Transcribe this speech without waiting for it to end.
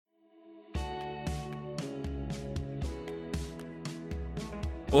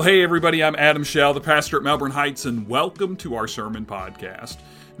Well, hey everybody, I'm Adam Shell, the pastor at Melbourne Heights, and welcome to our sermon podcast.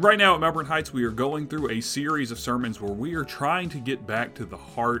 Right now at Melbourne Heights, we are going through a series of sermons where we are trying to get back to the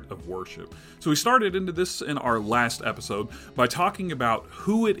heart of worship. So we started into this in our last episode by talking about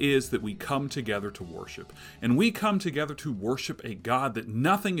who it is that we come together to worship. And we come together to worship a God that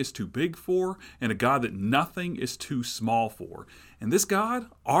nothing is too big for, and a God that nothing is too small for. And this God,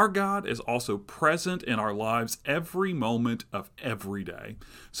 our God, is also present in our lives every moment of every day.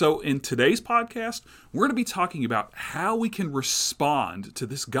 So in today's podcast, we're going to be talking about how we can respond to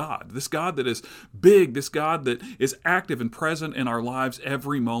this God that is big, this God that is active and present in our lives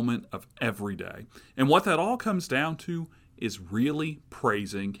every moment of every day. And what that all comes down to is really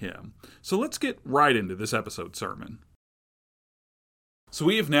praising Him. So let's get right into this episode sermon. So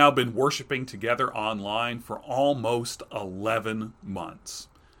we have now been worshiping together online for almost 11 months.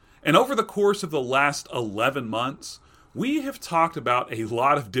 And over the course of the last 11 months, we have talked about a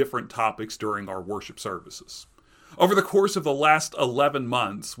lot of different topics during our worship services. Over the course of the last 11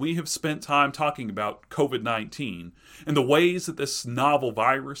 months, we have spent time talking about COVID-19 and the ways that this novel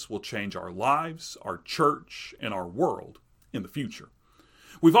virus will change our lives, our church, and our world in the future.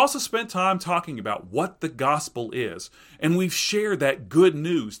 We've also spent time talking about what the gospel is, and we've shared that good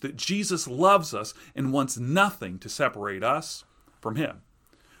news that Jesus loves us and wants nothing to separate us from Him.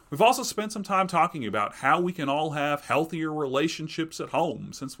 We've also spent some time talking about how we can all have healthier relationships at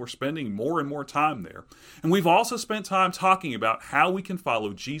home since we're spending more and more time there. And we've also spent time talking about how we can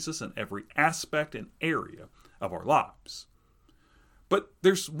follow Jesus in every aspect and area of our lives. But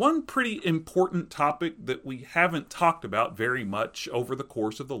there's one pretty important topic that we haven't talked about very much over the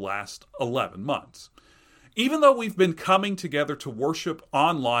course of the last 11 months. Even though we've been coming together to worship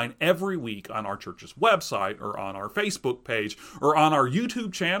online every week on our church's website or on our Facebook page or on our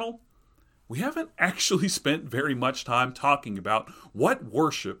YouTube channel, we haven't actually spent very much time talking about what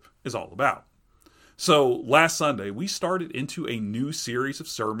worship is all about. So last Sunday, we started into a new series of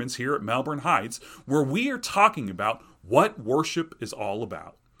sermons here at Melbourne Heights where we are talking about what worship is all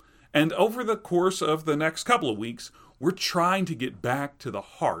about. And over the course of the next couple of weeks, we're trying to get back to the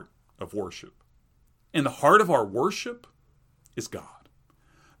heart of worship. And the heart of our worship is God.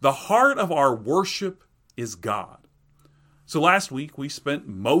 The heart of our worship is God. So last week, we spent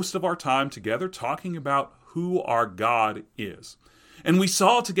most of our time together talking about who our God is. And we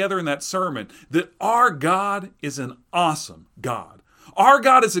saw together in that sermon that our God is an awesome God. Our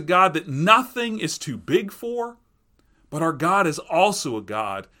God is a God that nothing is too big for, but our God is also a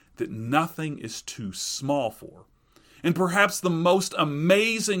God that nothing is too small for. And perhaps the most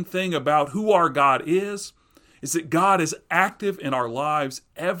amazing thing about who our God is that God is active in our lives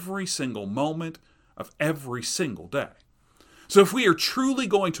every single moment of every single day. So if we are truly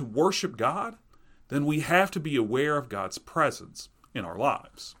going to worship God, then we have to be aware of God's presence in our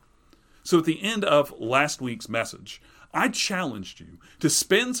lives. So at the end of last week's message, I challenged you to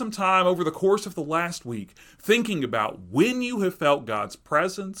spend some time over the course of the last week thinking about when you have felt God's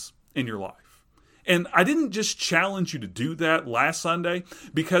presence in your life. And I didn't just challenge you to do that last Sunday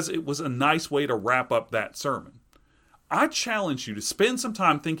because it was a nice way to wrap up that sermon. I challenge you to spend some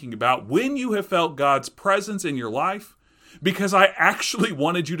time thinking about when you have felt God's presence in your life because I actually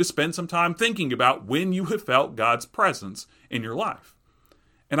wanted you to spend some time thinking about when you have felt God's presence in your life.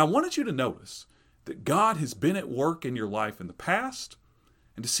 And I wanted you to notice that God has been at work in your life in the past,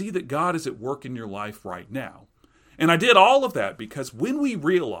 and to see that God is at work in your life right now. And I did all of that because when we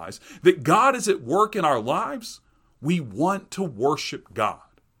realize that God is at work in our lives, we want to worship God.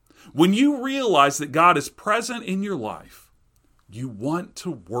 When you realize that God is present in your life, you want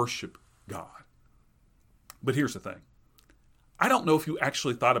to worship God. But here's the thing. I don't know if you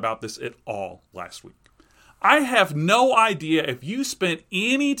actually thought about this at all last week. I have no idea if you spent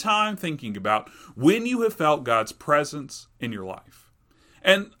any time thinking about when you have felt God's presence in your life.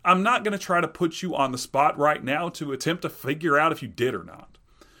 And I'm not going to try to put you on the spot right now to attempt to figure out if you did or not.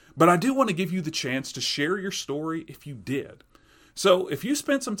 But I do want to give you the chance to share your story if you did. So if you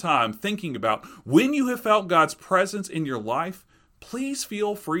spent some time thinking about when you have felt God's presence in your life, please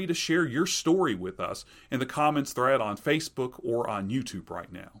feel free to share your story with us in the comments thread on Facebook or on YouTube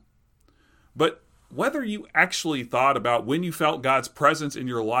right now. But whether you actually thought about when you felt God's presence in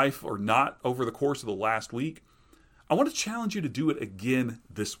your life or not over the course of the last week, I want to challenge you to do it again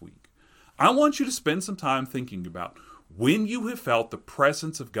this week. I want you to spend some time thinking about when you have felt the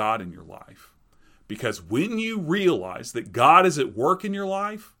presence of God in your life. Because when you realize that God is at work in your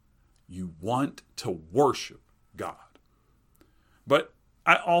life, you want to worship God. But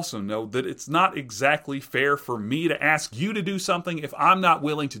I also know that it's not exactly fair for me to ask you to do something if I'm not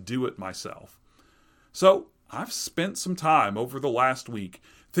willing to do it myself. So I've spent some time over the last week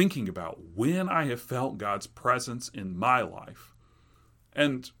thinking about when I have felt God's presence in my life.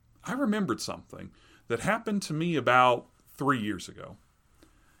 And I remembered something that happened to me about 3 years ago.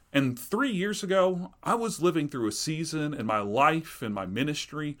 And 3 years ago, I was living through a season in my life and my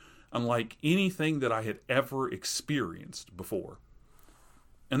ministry unlike anything that I had ever experienced before.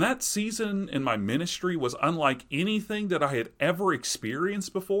 And that season in my ministry was unlike anything that I had ever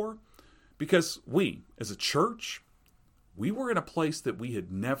experienced before because we, as a church, we were in a place that we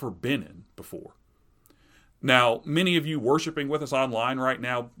had never been in before. Now, many of you worshiping with us online right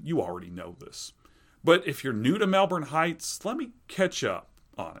now, you already know this. But if you're new to Melbourne Heights, let me catch up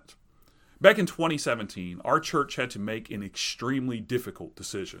on it. Back in 2017, our church had to make an extremely difficult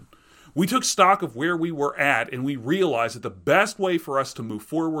decision. We took stock of where we were at and we realized that the best way for us to move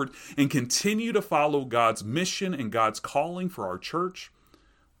forward and continue to follow God's mission and God's calling for our church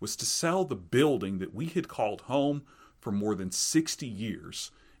was to sell the building that we had called home for more than 60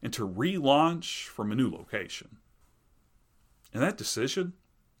 years and to relaunch from a new location. And that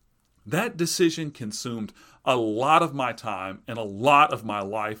decision consumed a lot of my time and a lot of my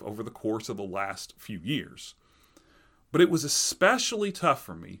life over the course of the last few years. But it was especially tough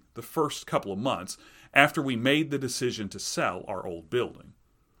for me the first couple of months after we made the decision to sell our old building.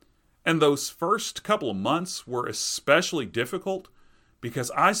 And those first couple of months were especially difficult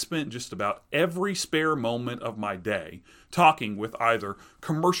because I spent just about every spare moment of my day talking with either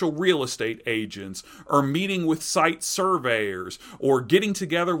commercial real estate agents or meeting with site surveyors or getting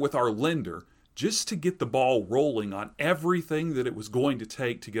together with our lender just to get the ball rolling on everything that it was going to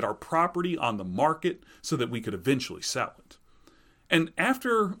take to get our property on the market so that we could eventually sell it. And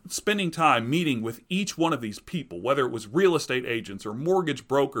after spending time meeting with each one of these people, whether it was real estate agents or mortgage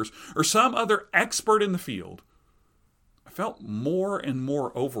brokers or some other expert in the field, I felt more and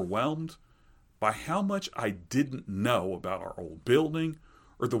more overwhelmed by how much I didn't know about our old building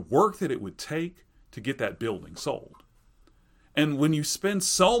or the work that it would take to get that building sold. And when you spend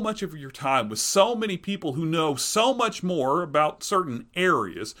so much of your time with so many people who know so much more about certain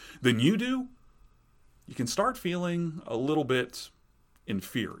areas than you do, you can start feeling a little bit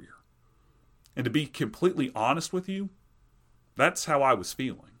inferior. And to be completely honest with you, that's how I was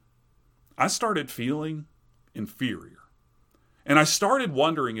feeling. I started feeling inferior. And I started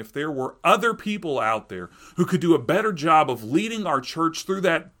wondering if there were other people out there who could do a better job of leading our church through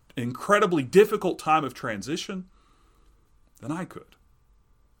that incredibly difficult time of transition than I could.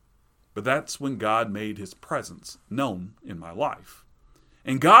 But that's when God made his presence known in my life.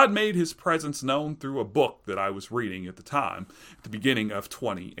 And God made his presence known through a book that I was reading at the time, at the beginning of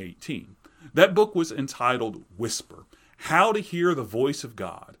 2018. That book was entitled Whisper, How to Hear the Voice of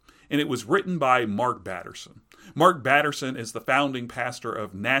God, and it was written by Mark Batterson. Mark Batterson is the founding pastor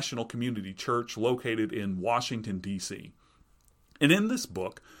of National Community Church located in Washington, D.C. And in this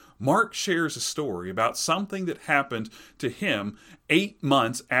book, Mark shares a story about something that happened to him 8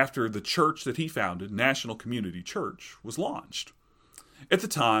 months after the church that he founded, National Community Church, was launched. At the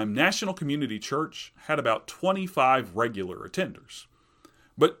time, National Community Church had about 25 regular attenders.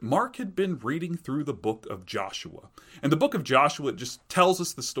 But Mark had been reading through the book of Joshua. And the book of Joshua just tells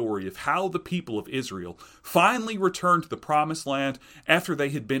us the story of how the people of Israel finally returned to the promised land after they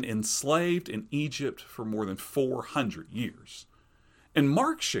had been enslaved in Egypt for more than 400 years. And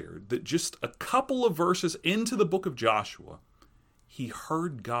Mark shared that just a couple of verses into the book of Joshua, he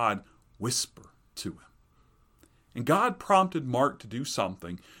heard God whisper to him. And God prompted Mark to do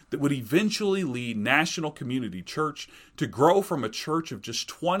something that would eventually lead National Community Church to grow from a church of just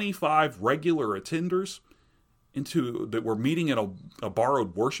 25 regular attenders that were meeting in a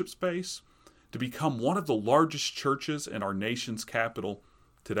borrowed worship space to become one of the largest churches in our nation's capital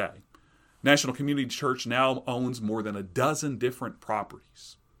today. National Community Church now owns more than a dozen different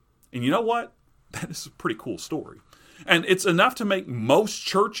properties. And you know what? That is a pretty cool story. And it's enough to make most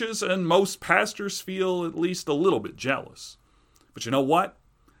churches and most pastors feel at least a little bit jealous. But you know what?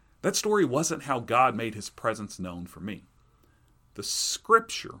 That story wasn't how God made his presence known for me. The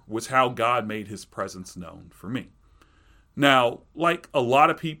scripture was how God made his presence known for me. Now, like a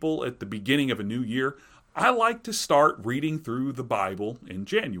lot of people at the beginning of a new year, I like to start reading through the Bible in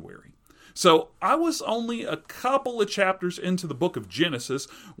January. So I was only a couple of chapters into the book of Genesis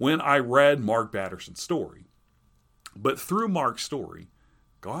when I read Mark Batterson's story. But through Mark's story,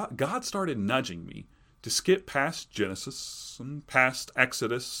 God started nudging me to skip past Genesis and past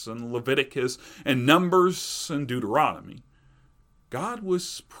Exodus and Leviticus and Numbers and Deuteronomy. God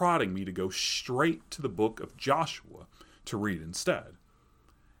was prodding me to go straight to the book of Joshua to read instead.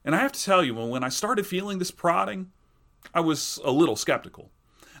 And I have to tell you, when I started feeling this prodding, I was a little skeptical.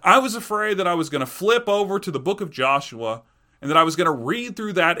 I was afraid that I was going to flip over to the book of Joshua and that I was going to read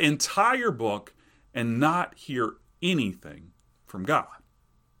through that entire book and not hear anything from God.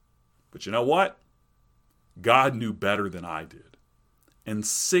 But you know what? God knew better than I did. And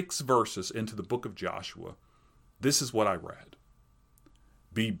 6 verses into the book of Joshua, this is what I read.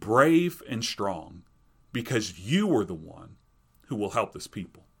 Be brave and strong, because you are the one who will help this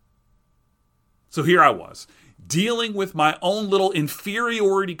people. So here I was, dealing with my own little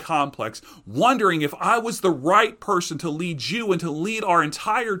inferiority complex, wondering if I was the right person to lead you and to lead our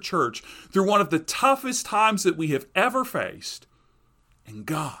entire church through one of the toughest times that we have ever faced. And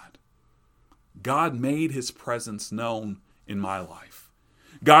God made his presence known in my life.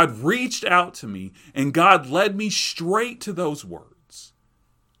 God reached out to me, and God led me straight to those words.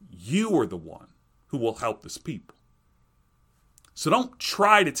 You are the one who will help this people. So don't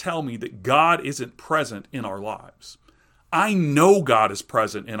try to tell me that God isn't present in our lives. I know God is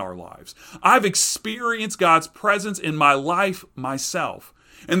present in our lives. I've experienced God's presence in my life myself.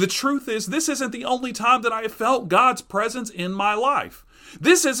 And the truth is, this isn't the only time that I have felt God's presence in my life.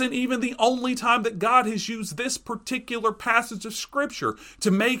 This isn't even the only time that God has used this particular passage of Scripture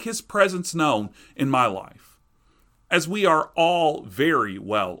to make his presence known in my life. As we are all very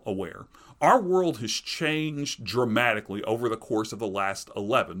well aware, our world has changed dramatically over the course of the last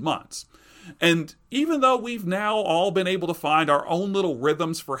 11 months. And even though we've now all been able to find our own little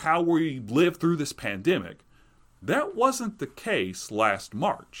rhythms for how we live through this pandemic, that wasn't the case last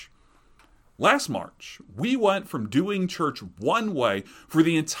March. Last March, we went from doing church one way for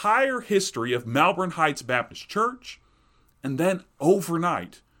the entire history of Melbourne Heights Baptist Church, and then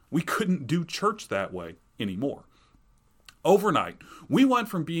overnight, we couldn't do church that way anymore. Overnight, we went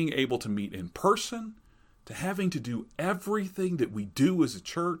from being able to meet in person to having to do everything that we do as a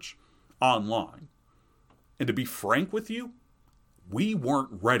church online. And to be frank with you, we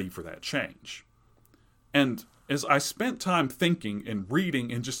weren't ready for that change. And as I spent time thinking and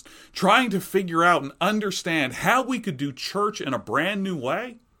reading and just trying to figure out and understand how we could do church in a brand new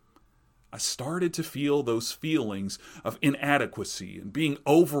way, I started to feel those feelings of inadequacy and being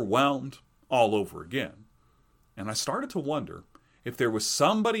overwhelmed all over again. And I started to wonder if there was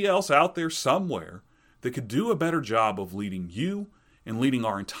somebody else out there somewhere that could do a better job of leading you and leading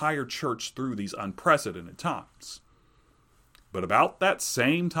our entire church through these unprecedented times. But about that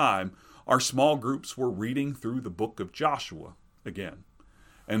same time, our small groups were reading through the book of Joshua again.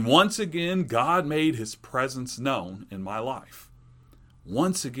 And once again, God made his presence known in my life.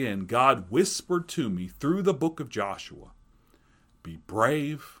 Once again, God whispered to me through the book of Joshua, be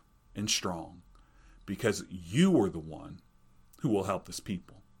brave and strong, because you are the one who will help this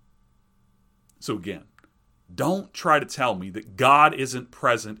people. So again, don't try to tell me that God isn't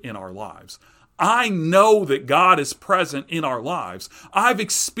present in our lives. I know that God is present in our lives. I've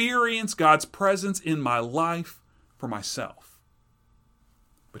experienced God's presence in my life for myself.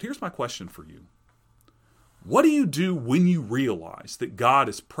 But here's my question for you. What do you do when you realize that God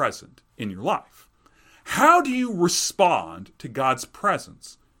is present in your life? How do you respond to God's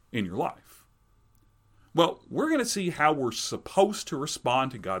presence in your life? Well, we're going to see how we're supposed to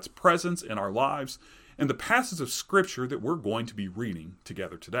respond to God's presence in our lives in the passage of Scripture that we're going to be reading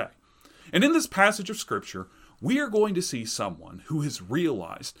together today. And in this passage of Scripture, we are going to see someone who has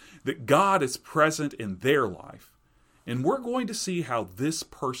realized that God is present in their life, and we're going to see how this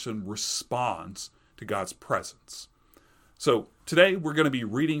person responds to God's presence. So today we're going to be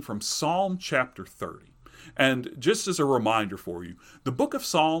reading from Psalm chapter 30. And just as a reminder for you, the book of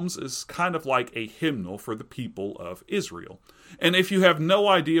Psalms is kind of like a hymnal for the people of Israel. And if you have no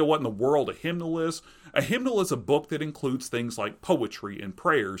idea what in the world a hymnal is a book that includes things like poetry and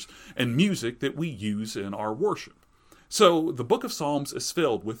prayers and music that we use in our worship. So the book of Psalms is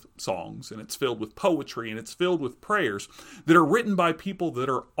filled with songs, and it's filled with poetry, and it's filled with prayers that are written by people that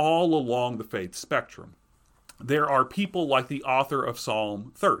are all along the faith spectrum. There are people like the author of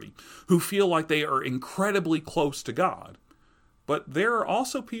Psalm 30 who feel like they are incredibly close to God. But there are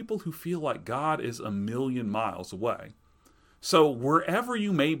also people who feel like God is a million miles away. So wherever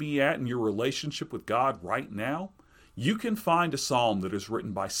you may be at in your relationship with God right now, you can find a psalm that is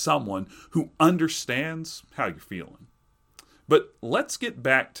written by someone who understands how you're feeling. But let's get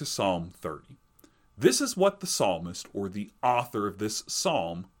back to Psalm 30. This is what the psalmist, or the author of this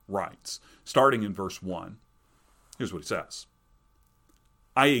psalm, writes, starting in verse 1. Here's what he says.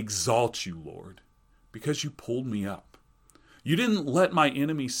 I exalt you, Lord, because you pulled me up. You didn't let my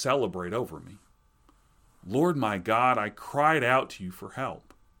enemies celebrate over me. Lord my God, I cried out to you for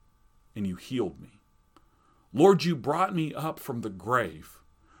help, and you healed me. Lord, you brought me up from the grave,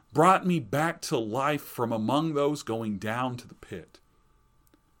 brought me back to life from among those going down to the pit.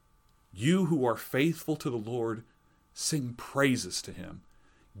 You who are faithful to the Lord, Sing praises to him.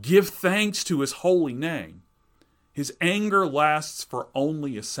 Give thanks to his holy name. His anger lasts for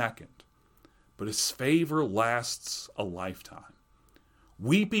only a second, but his favor lasts a lifetime.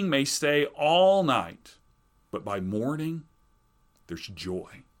 Weeping may stay all night, but by morning, there's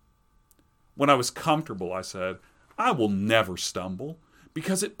joy. When I was comfortable, I said, I will never stumble,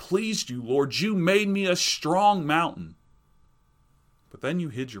 because it pleased you, Lord. You made me a strong mountain. But then you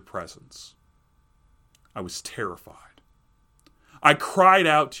hid your presence. I was terrified. I cried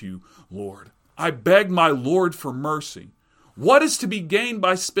out to you, Lord. I begged my Lord for mercy. What is to be gained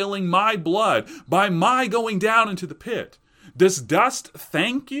by spilling my blood, by my going down into the pit? Does dust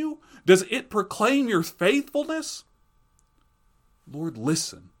thank you? Does it proclaim your faithfulness? Lord,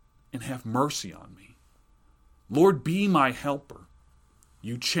 listen and have mercy on me. Lord, be my helper.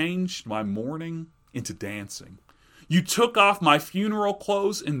 You changed my mourning into dancing. You took off my funeral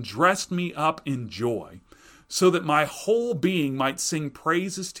clothes and dressed me up in joy, so that my whole being might sing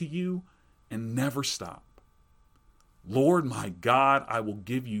praises to you and never stop. Lord, my God, I will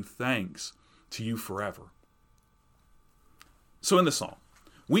give you thanks to you forever. So in the psalm,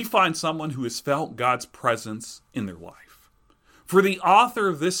 we find someone who has felt God's presence in their life. For the author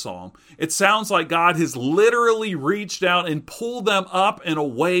of this psalm, it sounds like God has literally reached out and pulled them up and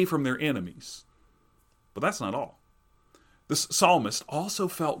away from their enemies. But that's not all. The psalmist also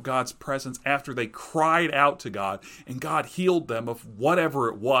felt God's presence after they cried out to God, and God healed them of whatever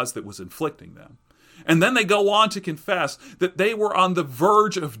it was that was inflicting them. And then they go on to confess that they were on the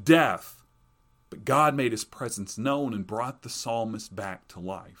verge of death, but God made his presence known and brought the psalmist back to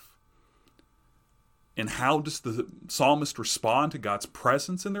life. And how does the psalmist respond to God's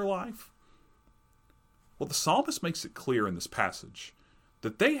presence in their life? Well, the psalmist makes it clear in this passage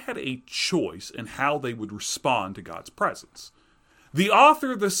that they had a choice in how they would respond to God's presence. The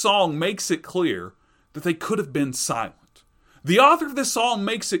author of the song makes it clear that they could have been silent. The author of the psalm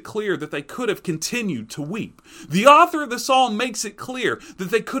makes it clear that they could have continued to weep. The author of the psalm makes it clear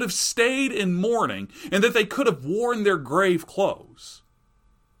that they could have stayed in mourning and that they could have worn their grave clothes.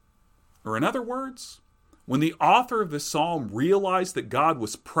 Or in other words, when the author of the psalm realized that God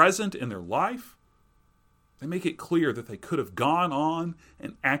was present in their life, they make it clear that they could have gone on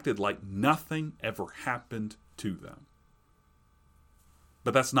and acted like nothing ever happened to them.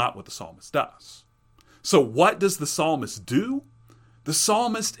 But that's not what the psalmist does. So what does the psalmist do? The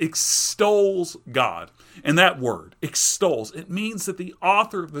psalmist extols God. And that word, extols, it means that the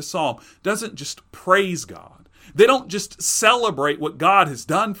author of the psalm doesn't just praise God. They don't just celebrate what God has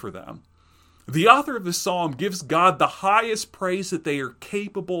done for them. The author of the psalm gives God the highest praise that they are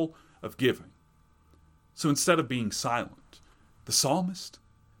capable of giving. So instead of being silent, the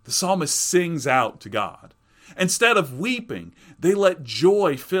psalmist sings out to God. Instead of weeping, they let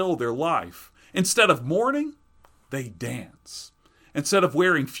joy fill their life. Instead of mourning, they dance. Instead of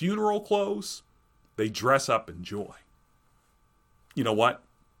wearing funeral clothes, they dress up in joy. You know what?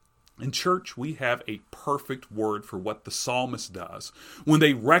 In church, we have a perfect word for what the psalmist does when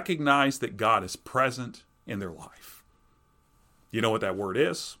they recognize that God is present in their life. You know what that word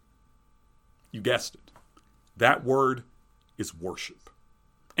is? You guessed it. That word is worship.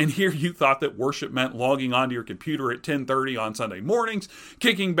 And here you thought that worship meant logging onto your computer at 10:30 on Sunday mornings,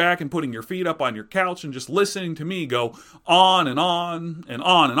 kicking back and putting your feet up on your couch and just listening to me go on and on and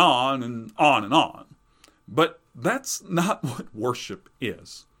on and on and on and on. But that's not what worship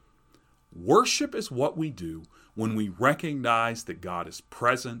is. Worship is what we do when we recognize that God is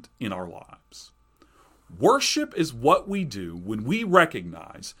present in our lives. Worship is what we do when we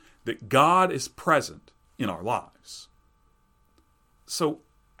recognize that God is present in our lives. So,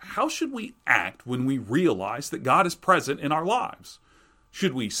 how should we act when we realize that God is present in our lives?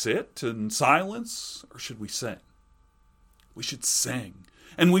 Should we sit in silence or should we sing? We should sing.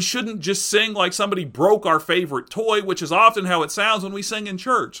 And we shouldn't just sing like somebody broke our favorite toy, which is often how it sounds when we sing in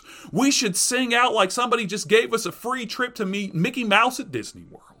church. We should sing out like somebody just gave us a free trip to meet Mickey Mouse at Disney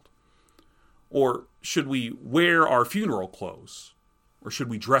World. Or should we wear our funeral clothes? Or should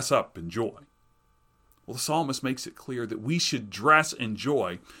we dress up in joy? Well, the psalmist makes it clear that we should dress in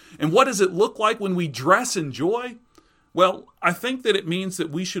joy. And what does it look like when we dress in joy? Well, I think that it means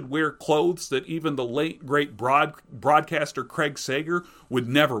that we should wear clothes that even the late, great broadcaster Craig Sager would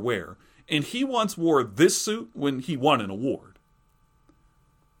never wear. And he once wore this suit when he won an award.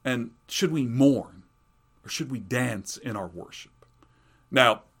 And should we mourn or should we dance in our worship?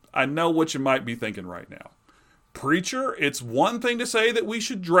 Now, I know what you might be thinking right now. Preacher, it's one thing to say that we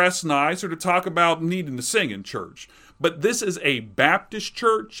should dress nice or to talk about needing to sing in church. But this is a Baptist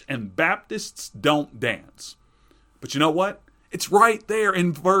church and Baptists don't dance. But you know what? It's right there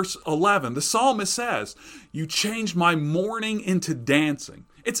in verse 11. The psalmist says, "You changed my mourning into dancing."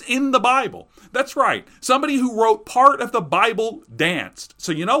 It's in the Bible. That's right. Somebody who wrote part of the Bible danced.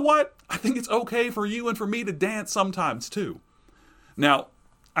 So you know what? I think it's okay for you and for me to dance sometimes too. Now,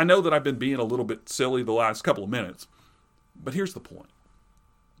 I know that I've been being a little bit silly the last couple of minutes, but here's the point.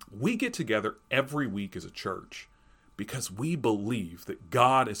 We get together every week as a church because we believe that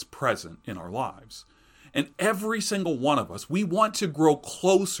God is present in our lives. And every single one of us, we want to grow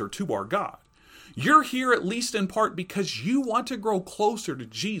closer to our God. You're here at least in part because you want to grow closer to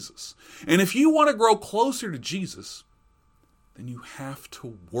Jesus. And if you want to grow closer to Jesus, then you have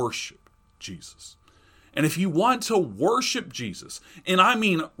to worship Jesus. And if you want to worship Jesus, and I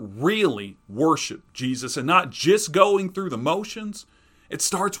mean really worship Jesus and not just going through the motions, it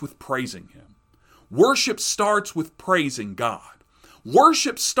starts with praising Him. Worship starts with praising God.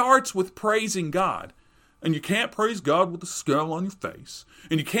 Worship starts with praising God. And you can't praise God with a scowl on your face.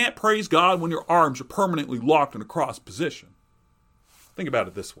 And you can't praise God when your arms are permanently locked in a cross position. Think about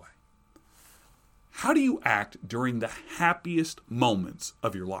it this way. How do you act during the happiest moments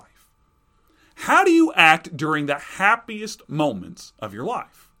of your life? How do you act during the happiest moments of your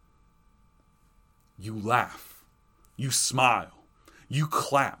life? You laugh. You smile. You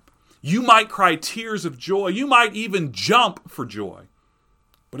clap. You might cry tears of joy. You might even jump for joy.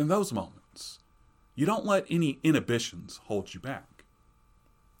 But in those moments, you don't let any inhibitions hold you back.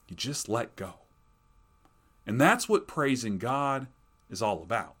 You just let go. And that's what praising God is all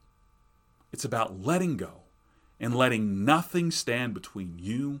about. It's about letting go and letting nothing stand between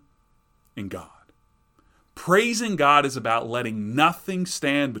you and God. Praising God is about letting nothing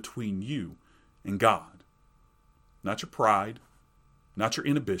stand between you and God. Not your pride, not your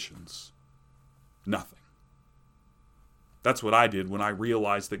inhibitions, nothing. That's what I did when I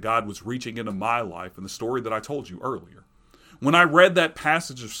realized that God was reaching into my life in the story that I told you earlier. When I read that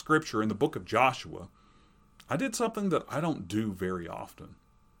passage of Scripture in the book of Joshua, I did something that I don't do very often.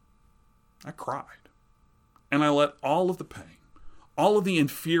 I cried. And I let all of the pain, all of the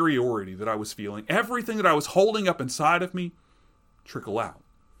inferiority that I was feeling, everything that I was holding up inside of me, trickle out,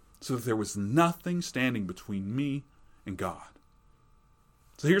 so that there was nothing standing between me and God.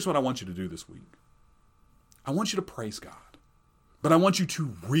 So here's what I want you to do this week. I want you to praise God. But I want you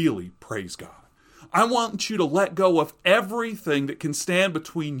to really praise God. I want you to let go of everything that can stand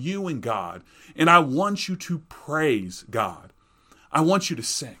between you and God. And I want you to praise God. I want you to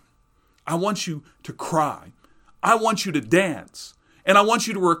sing. I want you to cry. I want you to dance. And I want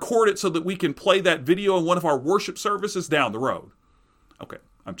you to record it so that we can play that video in one of our worship services down the road. Okay,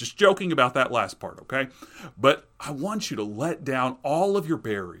 I'm just joking about that last part, okay? But I want you to let down all of your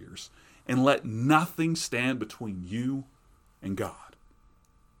barriers and let nothing stand between you and God.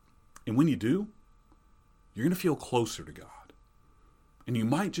 And when you do, you're going to feel closer to God. And you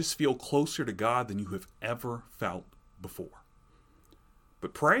might just feel closer to God than you have ever felt before.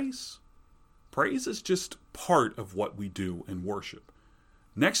 But praise is just part of what we do in worship.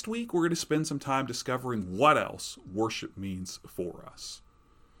 Next week, we're going to spend some time discovering what else worship means for us.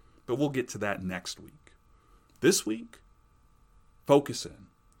 But we'll get to that next week. This week, focus in.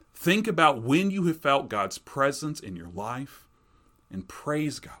 Think about when you have felt God's presence in your life and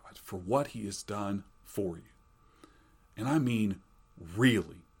praise God for what He has done for you. And I mean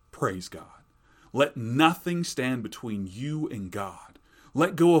really praise God. Let nothing stand between you and God.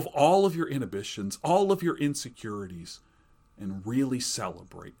 Let go of all of your inhibitions, all of your insecurities, and really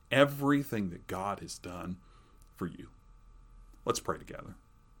celebrate everything that God has done for you. Let's pray together.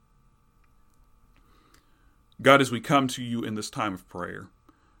 God, as we come to you in this time of prayer,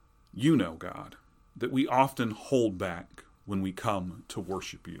 you know, God, that we often hold back when we come to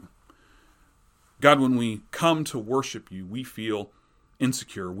worship you. God, when we come to worship you, we feel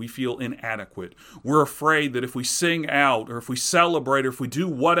insecure. We feel inadequate. We're afraid that if we sing out or if we celebrate or if we do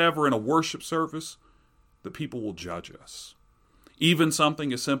whatever in a worship service, that people will judge us. Even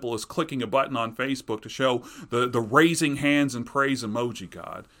something as simple as clicking a button on Facebook to show the raising hands and praise emoji,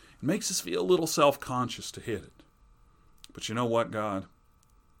 God, it makes us feel a little self-conscious to hit it. But you know what, God?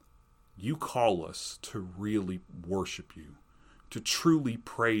 You call us to really worship you, to truly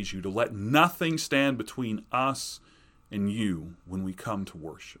praise you, to let nothing stand between us and you when we come to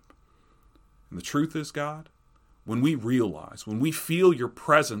worship. And the truth is, God, when we realize, when we feel your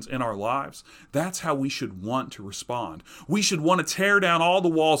presence in our lives, that's how we should want to respond. We should want to tear down all the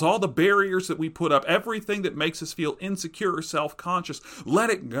walls, all the barriers that we put up, everything that makes us feel insecure or self-conscious. Let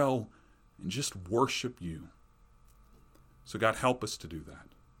it go and just worship you. So God, help us to do that.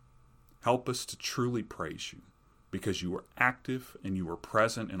 Help us to truly praise you because you are active and you are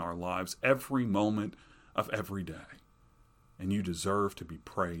present in our lives every moment of every day. and you deserve to be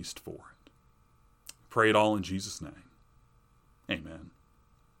praised for it. Pray it all in Jesus' name. Amen.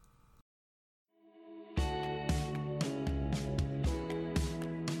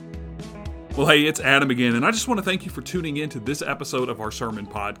 Well, hey, it's Adam again, and I just want to thank you for tuning in to this episode of our sermon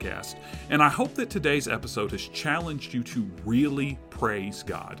podcast. And I hope that today's episode has challenged you to really praise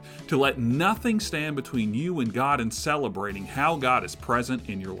God, to let nothing stand between you and God in celebrating how God is present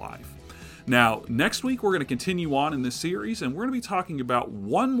in your life. Now, next week we're going to continue on in this series, and we're going to be talking about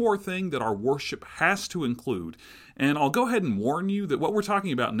one more thing that our worship has to include. And I'll go ahead and warn you that what we're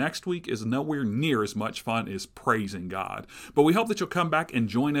talking about next week is nowhere near as much fun as praising God. But we hope that you'll come back and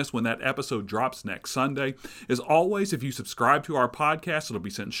join us when that episode drops next Sunday. As always, if you subscribe to our podcast, it'll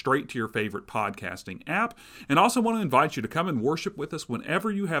be sent straight to your favorite podcasting app. And I also want to invite you to come and worship with us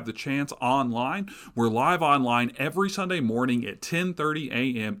whenever you have the chance online. We're live online every Sunday morning at 10:30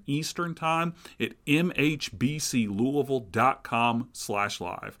 a.m. Eastern Time at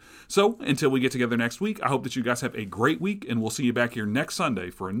mhbclouisville.com/live. So until we get together next week, I hope that you guys have a great week, and we'll see you back here next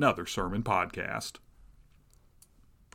Sunday for another sermon podcast.